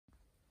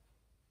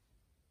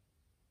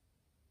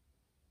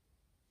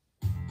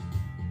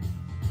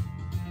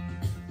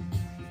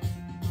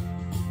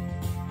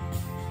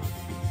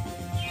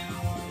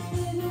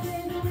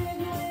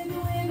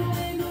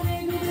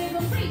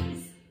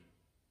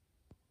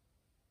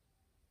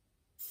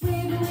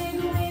Wiggle,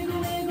 wiggle, wiggle,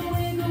 wiggle,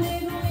 wiggle, wiggle,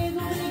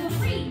 wiggle, wiggle,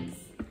 freeze.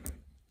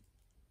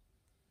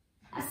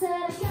 I said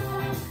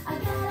I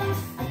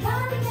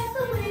gotta get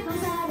the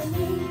wiggles out of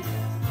me.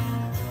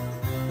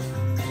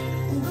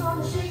 I'm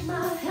gonna shake my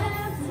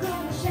hands, I'm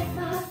gonna shake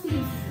my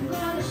feet, I'm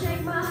gonna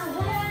shake my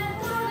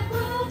head, gonna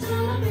groove to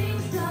the beat,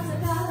 'cause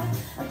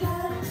I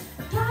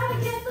gotta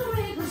get the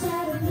wiggles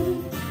out of me.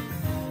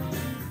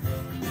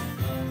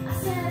 I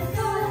said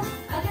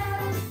I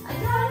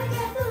gotta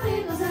get the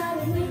wiggles out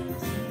of me.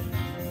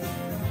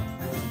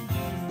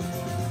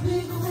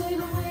 Wiggle,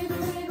 wiggle,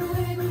 wiggle, wiggle,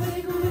 wiggle,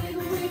 wiggle,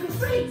 wiggle, wiggle,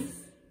 freeze.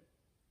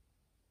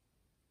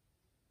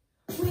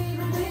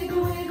 Wiggle,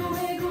 wiggle, wiggle,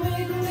 wiggle,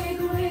 wiggle,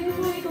 wiggle, wiggle,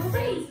 wiggle,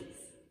 freeze.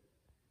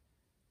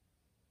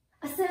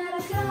 I said I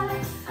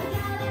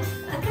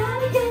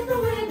gotta get the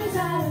wiggles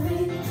out of me.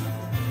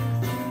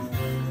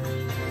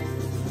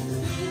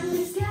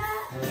 Skinny sky,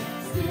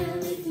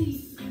 skinny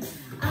deep.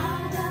 I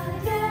gotta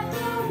get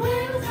the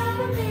wiggles out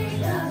of me,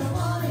 'cause I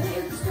wanna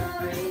hear the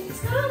story.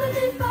 It's gonna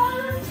be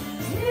fun.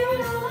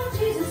 Hearing all of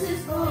Jesus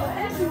is for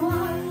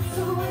everyone.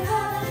 So I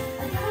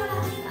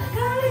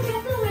gotta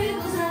get the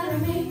wiggles out of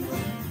me.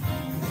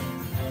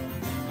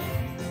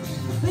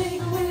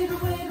 Wiggle, wiggle,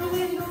 wiggle,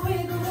 wiggle,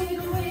 wiggle,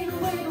 wiggle, wiggle,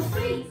 wiggle,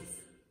 freeze.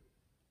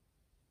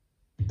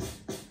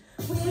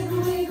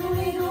 Wiggle, wiggle,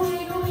 wiggle,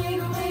 wiggle,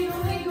 wiggle,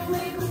 wiggle, wiggle,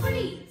 wiggle,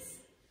 freeze.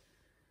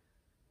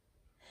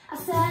 I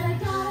said I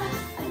gotta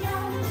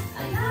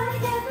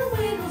get the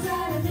wiggles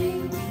out of me.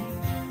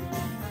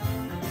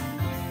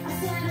 I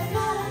said I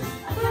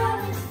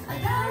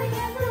gotta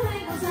get the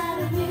wiggles out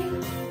of me.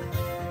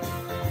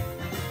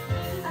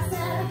 I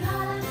said I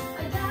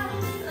gotta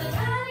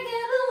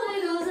get the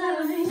wiggles out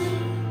of me.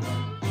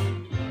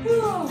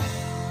 Whoa.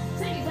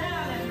 Take it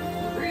down and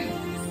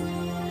freeze.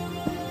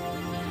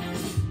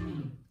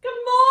 Good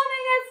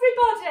morning,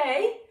 everybody.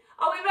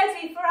 Are we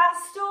ready for our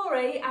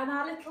story and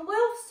our little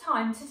Wilf's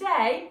time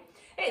today?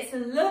 It's a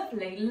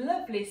lovely,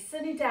 lovely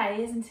sunny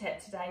day, isn't it,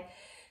 today?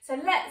 So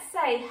let's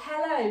say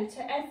hello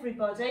to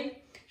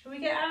everybody. Shall we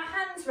get our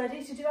hands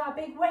ready to do our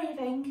big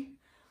waving?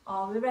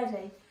 Are we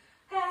ready?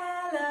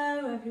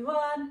 Hello,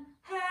 everyone.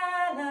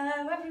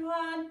 Hello,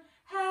 everyone.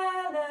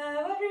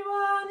 Hello,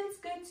 everyone. It's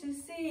good to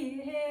see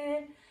you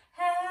here.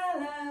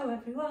 Hello,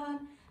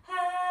 everyone.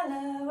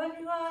 Hello,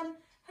 everyone.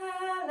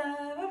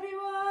 Hello,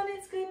 everyone.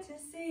 It's good to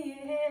see you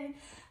here.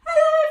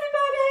 Hello,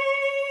 everybody.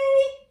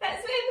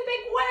 Let's wave a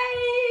big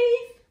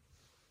wave.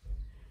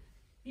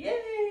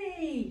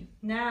 Yay.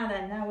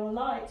 Now we'll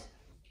light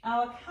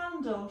our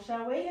candle,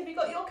 shall we? Have you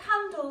got your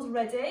candles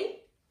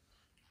ready?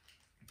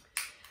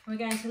 We're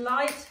going to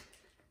light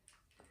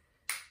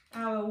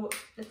our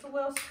little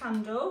Wilf's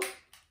candle.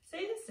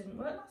 See, this didn't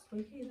work last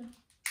week either.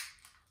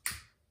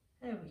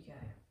 There we go.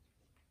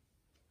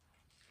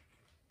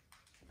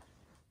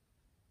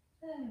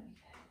 There we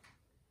go.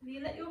 You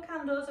lit your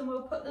candles and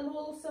we'll put them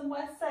all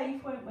somewhere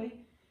safe, won't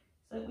we?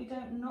 So that we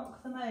don't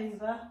knock them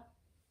over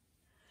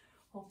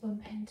or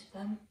bump into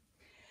them.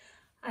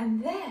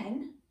 And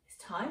then it's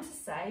time to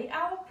say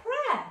our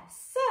prayer.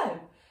 So,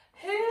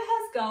 who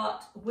has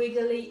got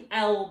wiggly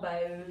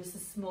elbows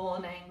this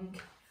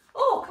morning?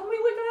 Oh, can we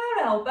wiggle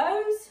our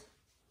elbows?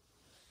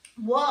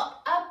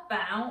 What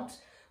about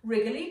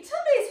wriggly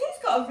tummies? Who's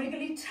got a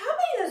wriggly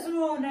tummy this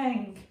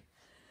morning?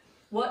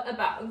 What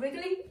about a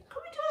wriggly,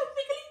 can we do a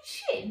wriggly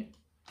chin?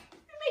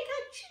 Make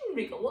our chin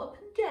wriggle up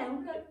and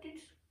down like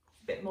this.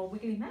 It's a bit more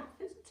wiggly mouth,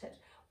 isn't it?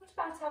 What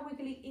about our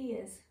wiggly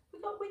ears?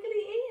 We've got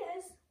wiggly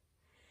ears.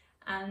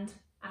 And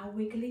our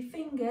wiggly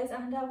fingers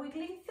and our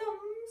wiggly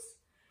thumbs.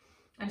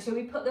 And shall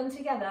we put them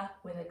together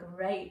with a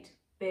great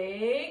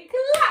big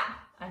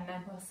clap? And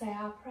then we'll say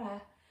our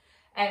prayer.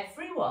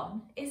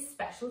 Everyone is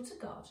special to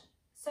God.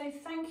 So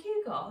thank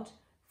you, God,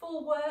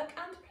 for work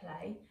and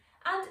play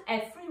and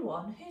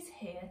everyone who's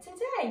here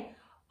today.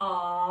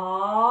 Amen.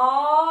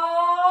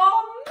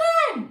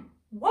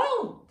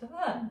 Well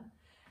done,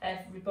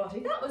 everybody.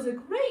 That was a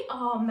great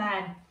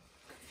amen.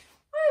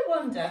 I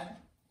wonder,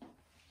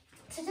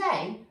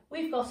 today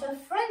we've got a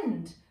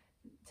friend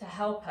to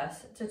help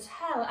us to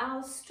tell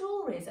our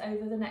stories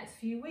over the next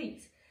few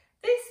weeks.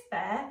 This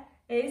bear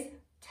is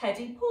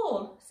Teddy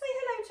Paul. Say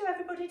hello to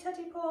everybody,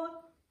 Teddy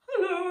Paul.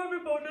 Hello,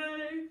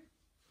 everybody.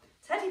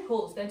 Teddy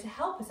Paul's going to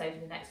help us over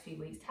the next few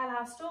weeks tell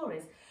our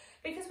stories,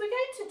 because we're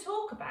going to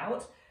talk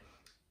about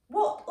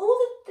what all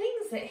the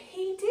things that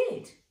he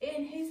did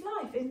in his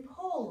life, in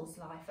Paul's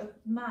life, a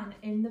man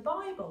in the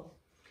Bible.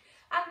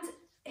 And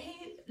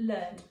he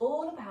learned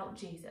all about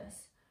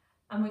Jesus,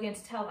 and we're going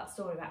to tell that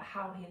story about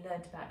how he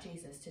learned about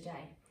Jesus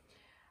today.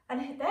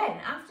 And then,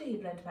 after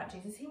he'd learned about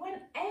Jesus, he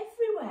went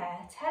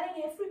everywhere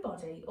telling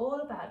everybody all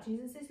about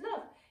Jesus'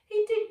 love.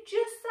 He did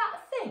just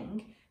that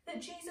thing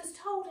that Jesus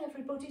told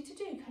everybody to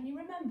do. Can you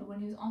remember when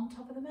he was on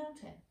top of the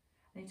mountain?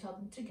 And he told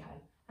them to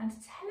go and to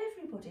tell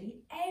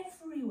everybody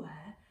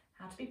everywhere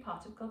how to be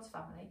part of God's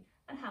family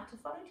and how to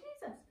follow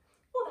Jesus.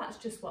 Well, that's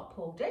just what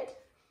Paul did.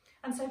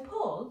 And so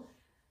Paul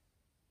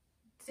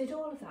did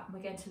all of that, and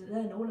we're going to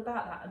learn all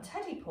about that. And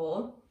Teddy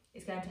Paul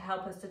is going to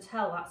help us to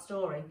tell that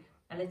story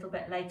a little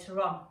bit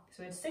later on.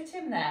 So we'll sit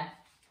him there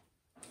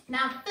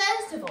Now,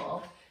 first of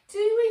all, do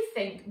we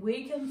think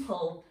we can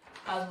pull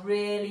a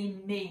really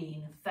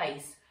mean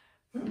face?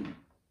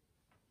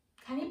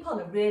 Can you pull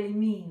a really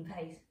mean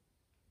face?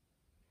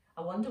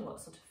 I wonder what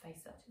sort of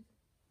face that is.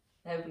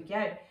 There we go.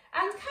 And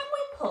can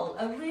we pull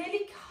a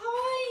really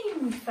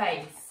kind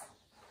face?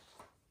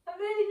 A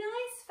really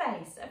nice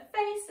face. A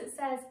face that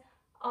says,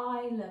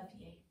 I love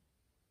you.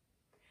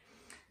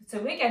 So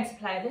we're going to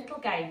play a little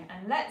game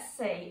and let's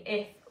see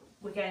if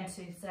we're going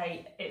to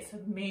say it's a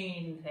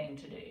mean thing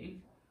to do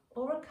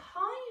or a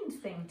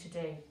kind thing to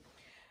do.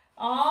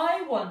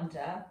 I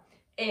wonder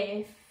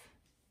if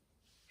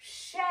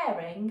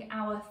sharing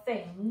our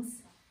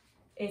things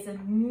is a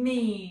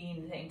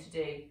mean thing to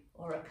do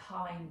or a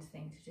kind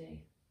thing to do.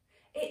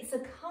 It's a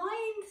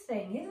kind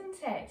thing,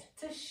 isn't it,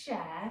 to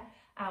share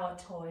our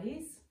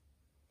toys?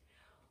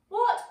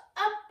 What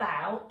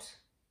about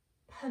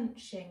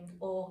punching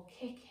or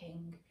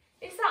kicking?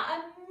 Is that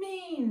a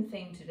mean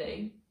thing to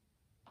do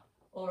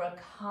or a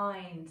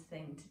kind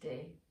thing to do?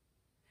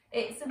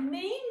 It's a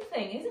mean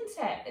thing,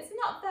 isn't it? It's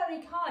not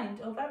very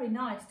kind or very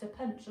nice to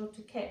punch or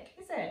to kick,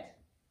 is it?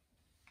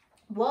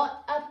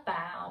 What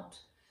about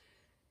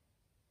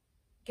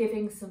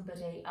giving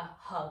somebody a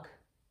hug?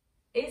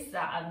 Is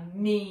that a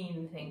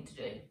mean thing to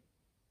do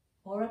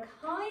or a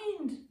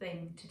kind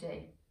thing to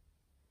do?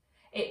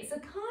 It's a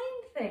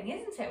kind thing,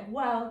 isn't it?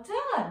 Well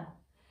done.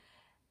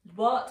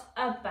 What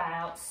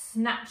about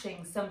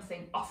snatching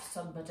something off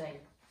somebody?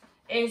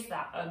 Is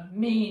that a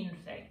mean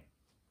thing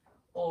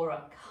or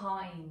a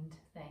kind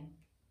thing?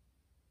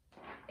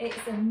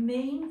 It's a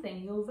mean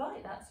thing. You're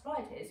right, that's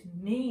right. It's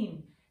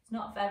mean. It's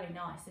not very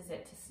nice, is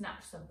it, to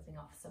snatch something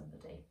off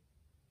somebody?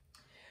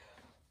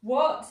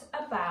 What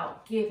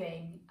about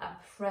giving a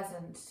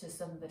present to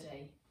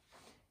somebody?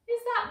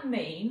 Is that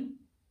mean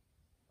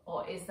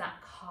or is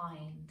that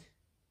kind?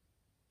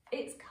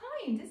 It's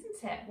kind,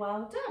 isn't it?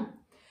 Well done.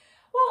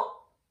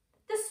 Well,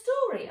 the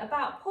story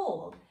about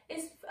Paul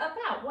is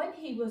about when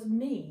he was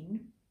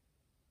mean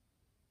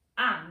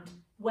and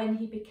when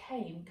he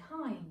became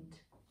kind.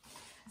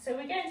 So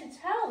we're going to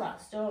tell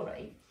that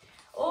story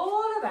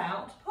all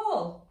about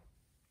Paul.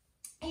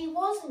 He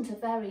wasn't a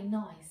very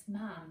nice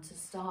man to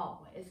start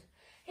with.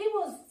 He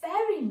was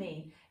very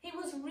mean. He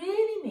was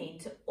really mean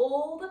to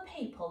all the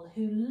people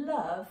who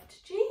loved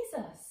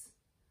Jesus.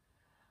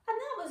 And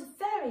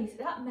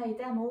that made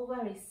them all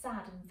very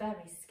sad and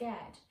very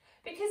scared,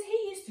 because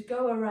he used to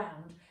go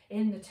around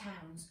in the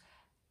towns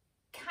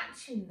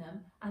catching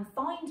them and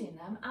finding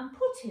them and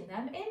putting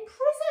them in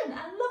prison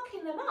and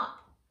locking them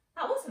up.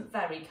 That wasn't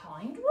very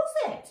kind, was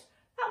it?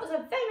 That was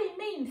a very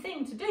mean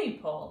thing to do,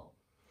 Paul.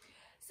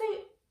 So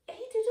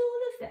he did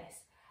all of this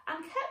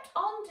and kept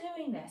on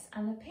doing this,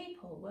 and the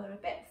people were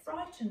a bit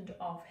frightened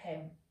of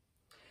him.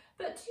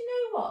 But you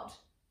know what?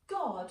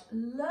 God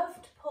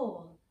loved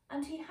Paul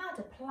and he had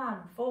a plan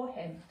for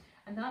him.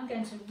 And I'm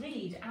going to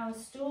read our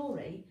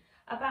story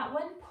about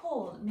when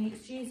Paul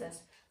meets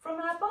Jesus from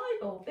our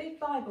Bible, big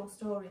Bible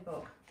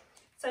storybook.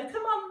 So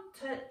come on,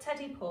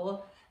 Teddy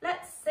Paul,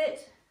 let's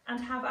sit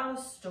and have our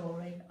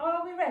story.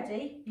 Are we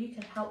ready? You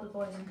can help the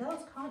boys and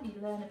girls, can't you,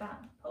 learn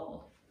about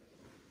Paul?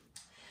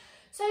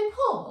 So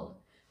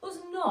Paul was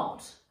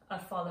not a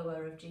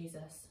follower of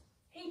Jesus.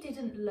 He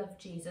didn't love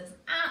Jesus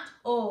at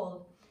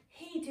all.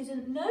 He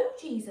didn't know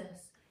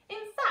Jesus. In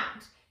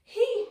fact,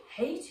 he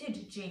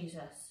hated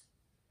Jesus.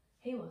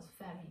 He was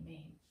very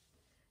mean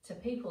to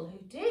people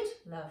who did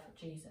love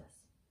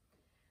Jesus.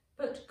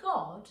 But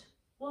God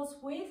was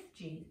with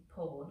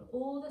Paul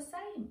all the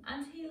same,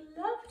 and he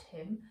loved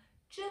him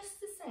just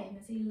the same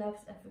as he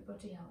loves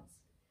everybody else.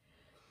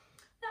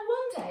 Now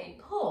one day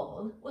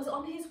Paul was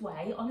on his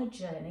way on a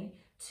journey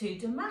to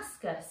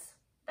Damascus.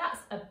 That's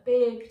a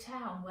big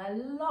town where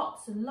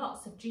lots and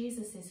lots of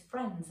Jesus's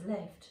friends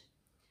lived.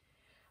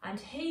 And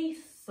he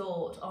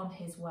thought on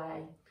his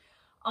way,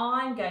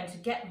 I'm going to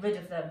get rid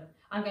of them.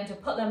 I'm going to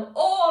put them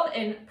all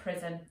in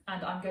prison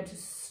and I'm going to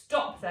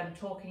stop them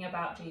talking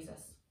about Jesus.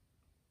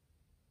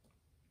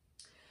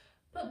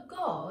 But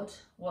God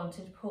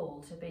wanted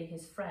Paul to be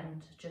his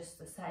friend just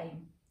the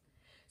same.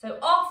 So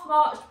off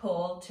marched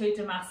Paul to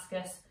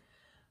Damascus,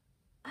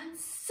 and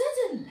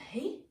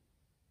suddenly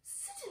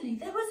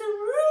there was a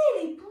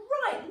really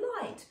bright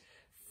light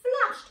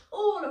flashed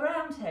all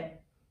around him,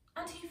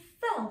 and he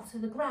fell to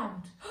the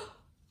ground.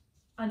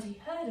 And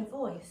he heard a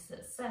voice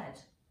that said,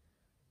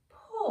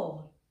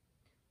 Paul,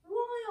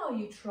 why are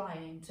you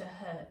trying to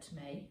hurt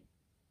me?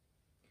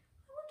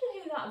 I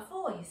wonder who that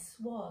voice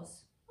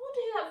was. I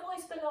wonder who that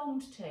voice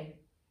belonged to.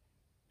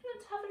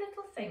 Let's have a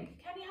little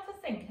think. Can you have a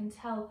think and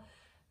tell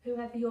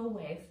whoever you're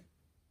with?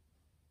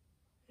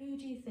 Who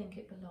do you think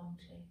it belonged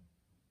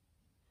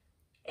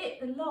to? It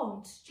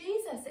belonged to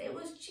Jesus. It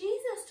was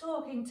Jesus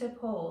talking to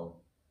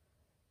Paul.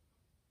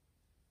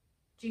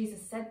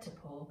 Jesus said to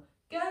Paul,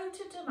 go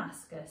to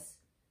Damascus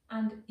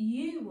and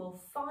you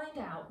will find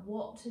out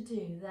what to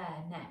do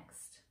there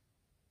next.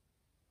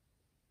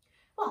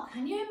 Well,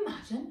 can you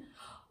imagine?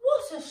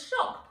 What a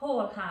shock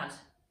Paul had.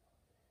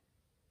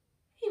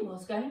 He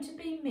was going to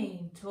be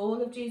mean to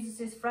all of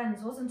Jesus's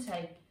friends, wasn't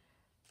he?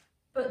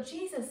 But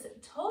Jesus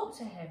talked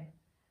to him,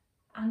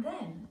 and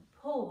then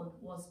Paul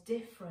was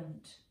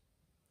different.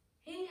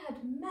 He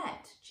had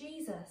met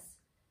Jesus,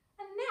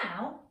 and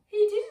now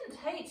he didn't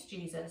hate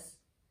Jesus,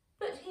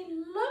 but he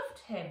loved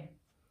him.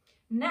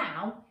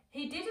 Now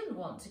he didn't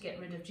want to get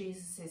rid of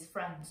Jesus'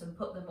 friends and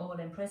put them all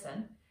in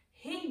prison.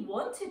 He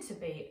wanted to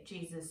be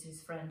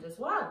Jesus' friend as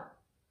well.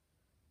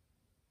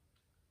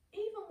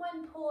 Even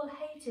when Paul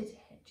hated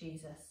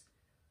Jesus,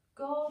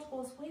 God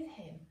was with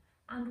him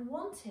and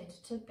wanted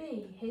to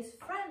be his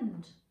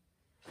friend.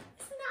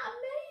 Isn't that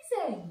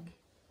amazing?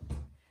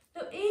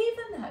 So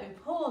even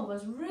though Paul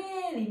was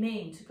really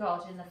mean to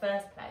God in the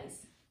first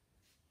place,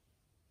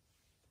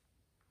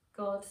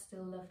 God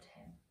still loved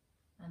him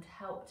and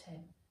helped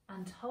him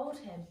and told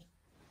him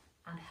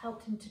and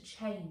helped him to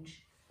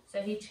change.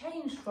 So he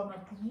changed from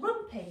a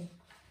grumpy,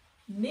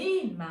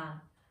 mean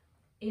man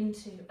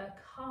into a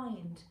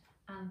kind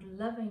and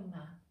loving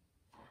man.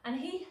 And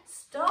he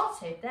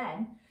started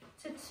then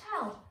to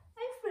tell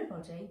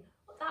everybody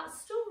that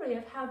story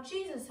of how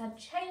Jesus had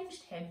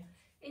changed him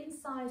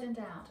inside and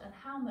out and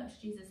how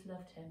much Jesus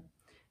loved him.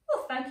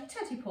 Well, thank you,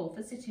 Teddy Paul,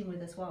 for sitting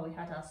with us while we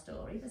had our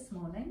story this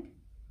morning.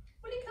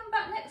 Will you come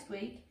back next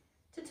week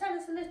to tell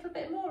us a little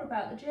bit more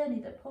about the journey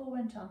that Paul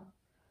went on?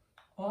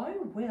 I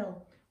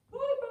will.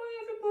 Bye-bye,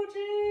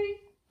 everybody.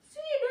 See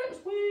you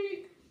next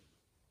week.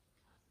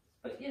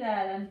 Put you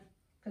there then,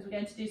 because we're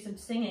going to do some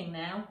singing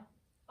now.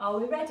 Are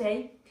we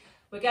ready?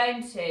 We're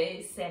going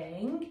to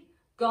sing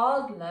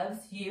God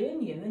Loves You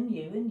and You and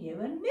You and You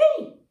and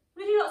Me.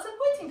 We do lots of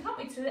pointing, can't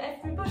we, to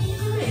everybody in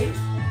the room?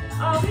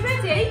 Are we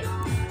ready?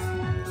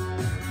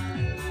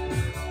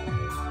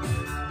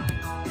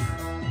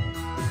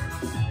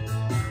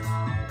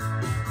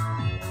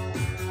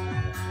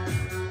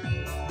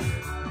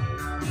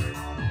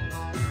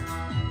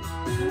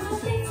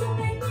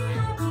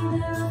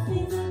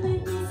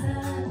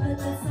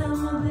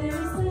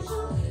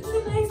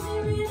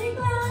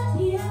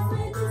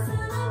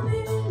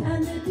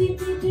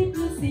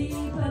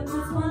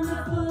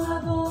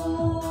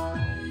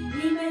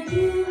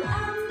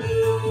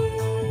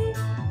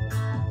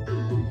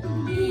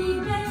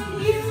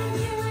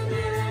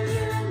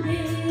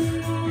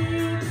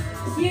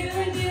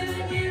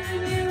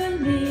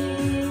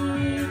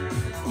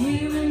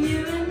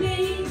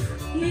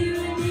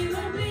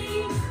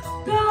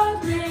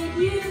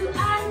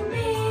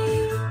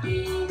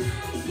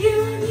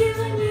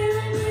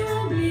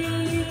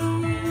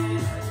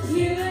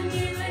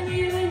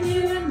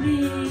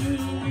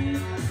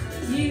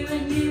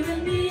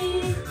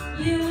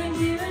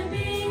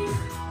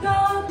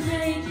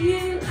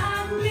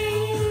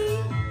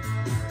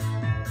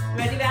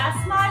 Ready with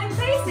our smiling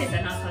faces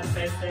and our sad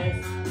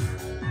faces.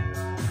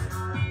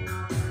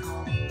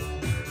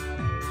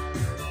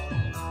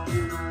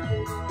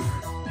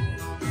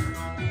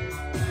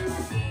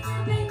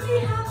 Make me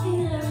happy,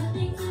 there are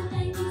things that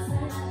make me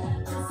sad.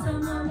 There's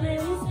someone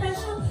very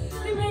special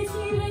who makes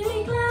me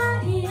really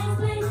glad. He has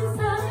made the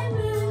sun and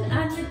moon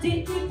and the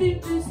deep, deep,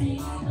 deep blue sea.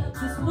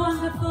 Most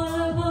wonderful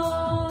of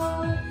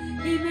all,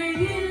 he made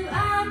you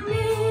and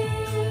me.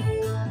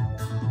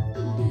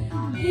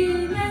 He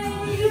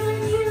made you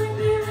and you and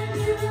you and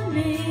you and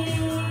me.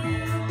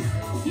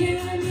 You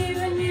and you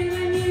and you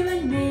and you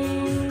and me.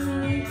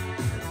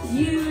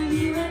 You and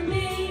you and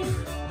me.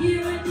 You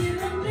and you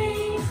and me.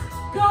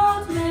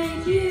 God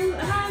made you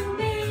and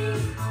me.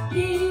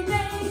 He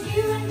made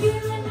you and you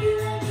and you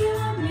and you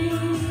and me.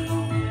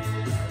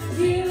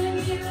 You and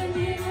you and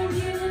you and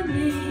you and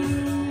me.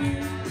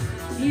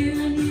 You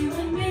and you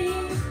and me.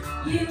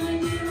 You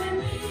and you and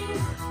me.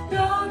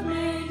 God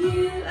made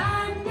you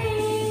and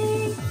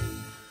me.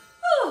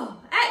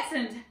 Oh,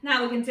 excellent.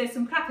 Now we're going to do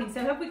some clapping. So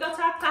have we got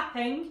our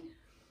clapping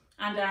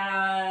and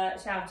our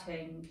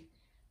shouting?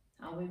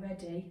 Are we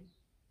ready?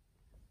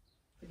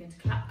 We're going to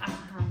clap our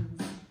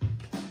hands.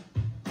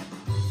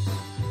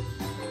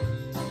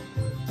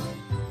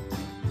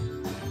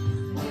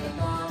 We're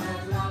gonna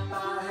clap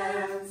our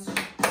hands.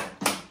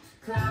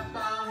 Clap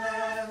our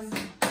hands.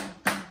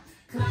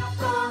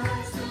 Clap our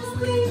hands 'cause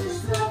we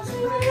just love to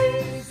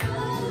praise the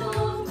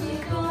Lord.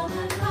 We're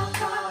gonna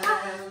clap our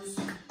hands.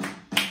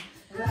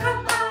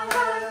 Clap our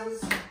hands.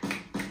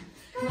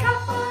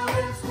 Clap our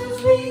hands 'cause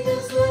we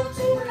just love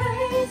to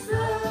praise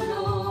the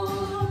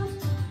Lord.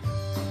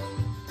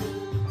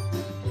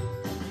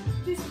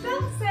 Just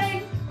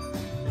dancing.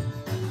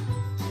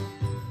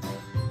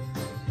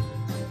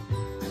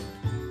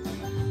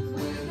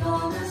 We're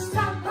gonna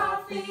stamp our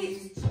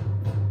feet.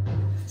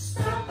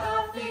 Stamp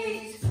our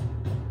feet.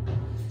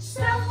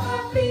 Stamp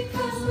our feet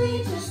 'cause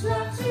we just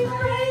love to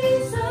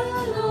praise the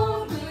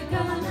Lord. We're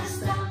gonna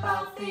stamp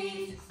our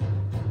feet.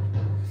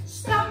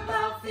 Stamp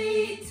our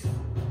feet.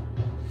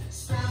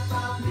 Stamp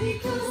our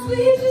feet 'cause we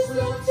just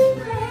love to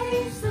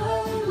praise the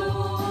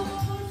Lord.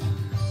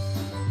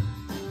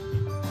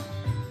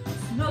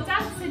 No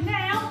dancing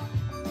now.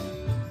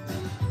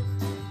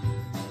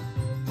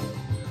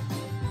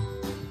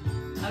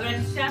 Are we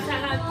ready to shout out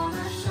We're loud?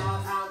 gonna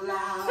shout out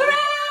loud.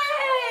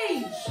 Hooray!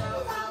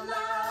 Shout out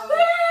loud.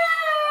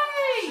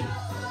 Hooray!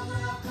 Shout out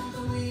loud 'cause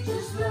we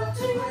just love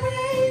to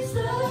praise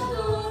the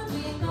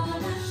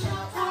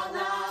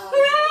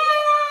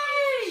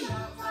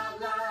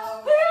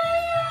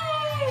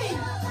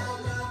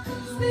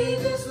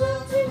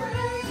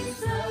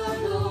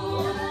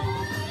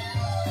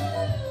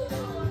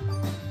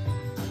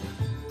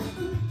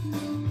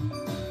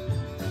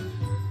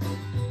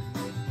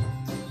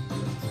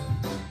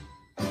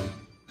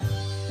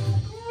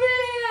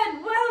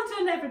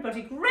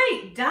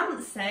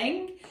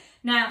dancing.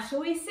 Now,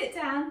 shall we sit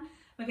down?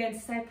 We're going to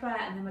say a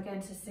prayer and then we're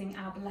going to sing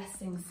our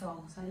blessing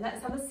song. So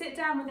let's have a sit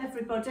down with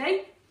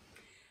everybody.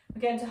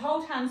 We're going to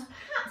hold hands.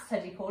 Perhaps,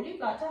 Teddy Paul, you'd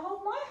like to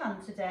hold my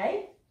hand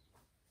today.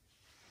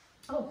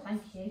 Oh,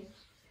 thank you.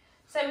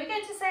 So we're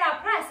going to say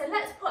our prayer. So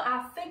let's put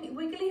our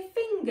wiggly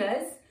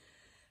fingers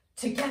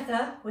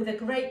together with a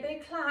great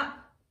big clap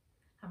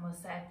and we'll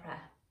say a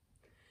prayer.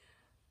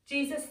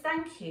 Jesus,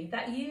 thank you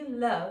that you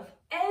love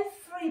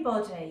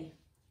everybody,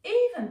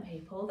 even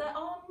people that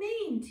are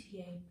mean to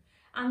you.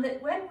 And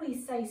that when we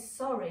say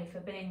sorry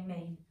for being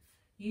mean,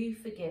 you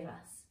forgive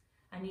us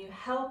and you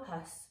help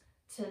us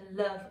to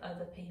love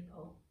other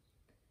people.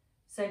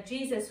 So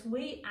Jesus,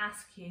 we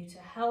ask you to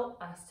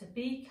help us to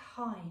be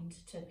kind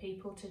to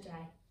people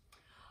today.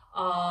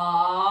 Amen.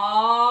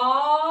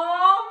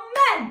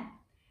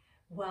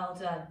 Well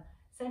done.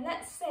 So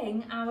let's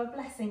sing our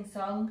blessing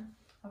song.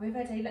 Are we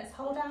ready? Let's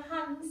hold our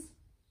hands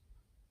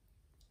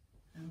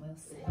and we'll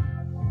sing.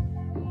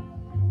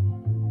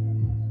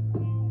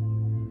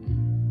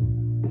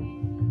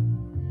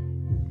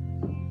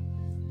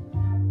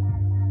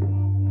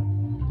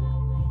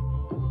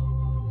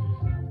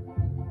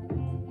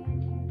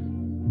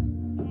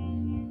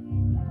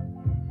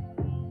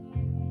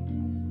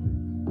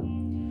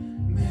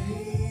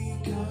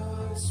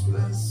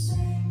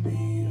 Blessing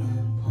be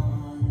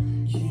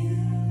upon you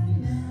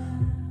now.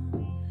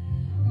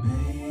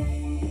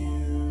 May you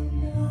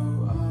know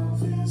of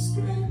his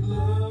great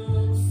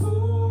love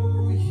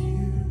for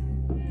you.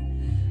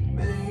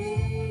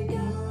 May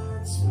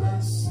God's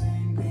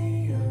blessing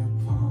be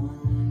upon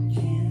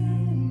you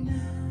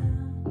now,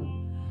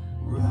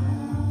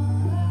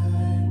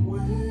 right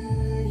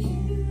where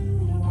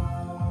you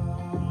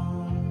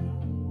are.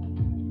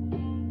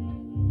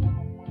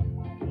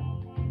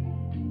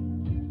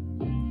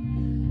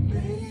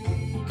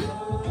 May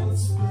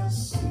God's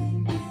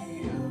blessing be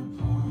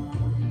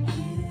upon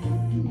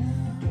you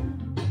now.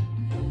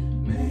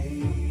 May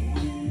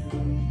you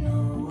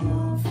know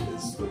of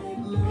his great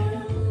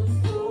love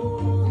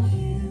for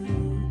you.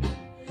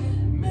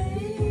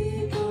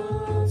 May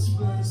God's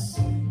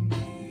blessing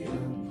be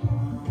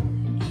upon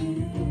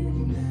you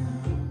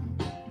now,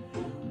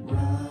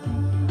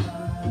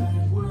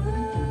 right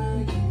where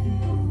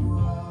you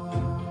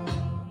are.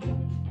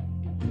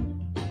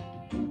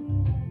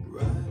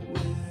 Right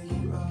where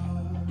you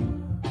are.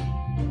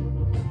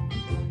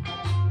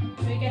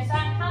 Should we get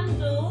our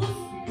candles?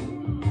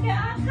 Get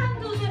our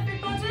candles,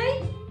 everybody.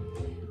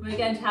 We're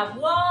going to have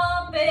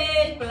one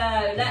big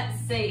blow. Let's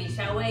see,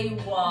 shall we?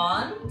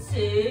 1, 2,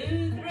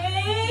 3.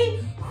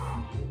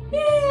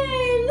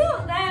 Yay,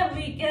 look, there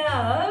we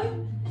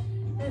go.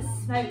 There's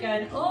smoke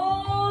going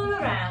all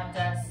around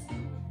us.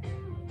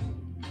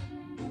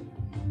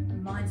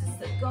 Reminds us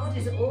that God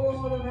is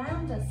all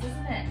around us,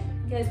 isn't it?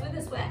 He goes with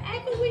us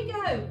wherever we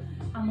go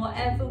and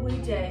whatever we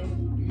do.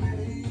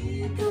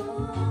 May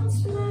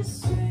God's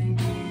blessing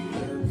be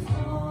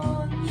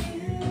upon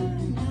you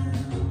now.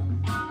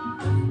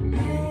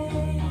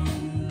 May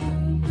you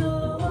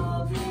know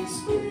of his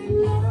great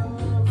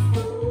love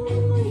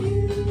for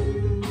you.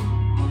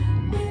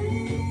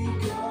 May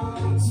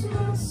God's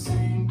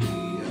blessing be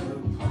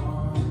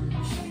upon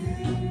you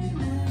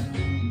now,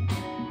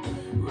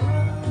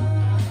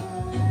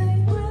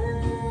 right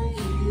where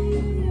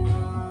you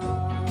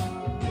are.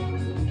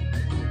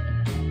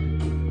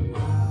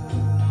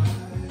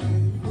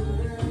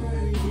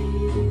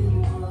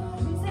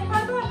 Say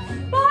bye-bye.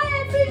 Bye,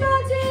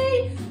 everybody.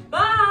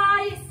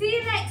 Bye. See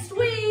you next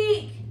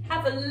week.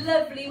 Have a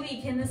lovely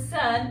week in the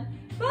sun.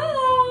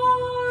 Bye.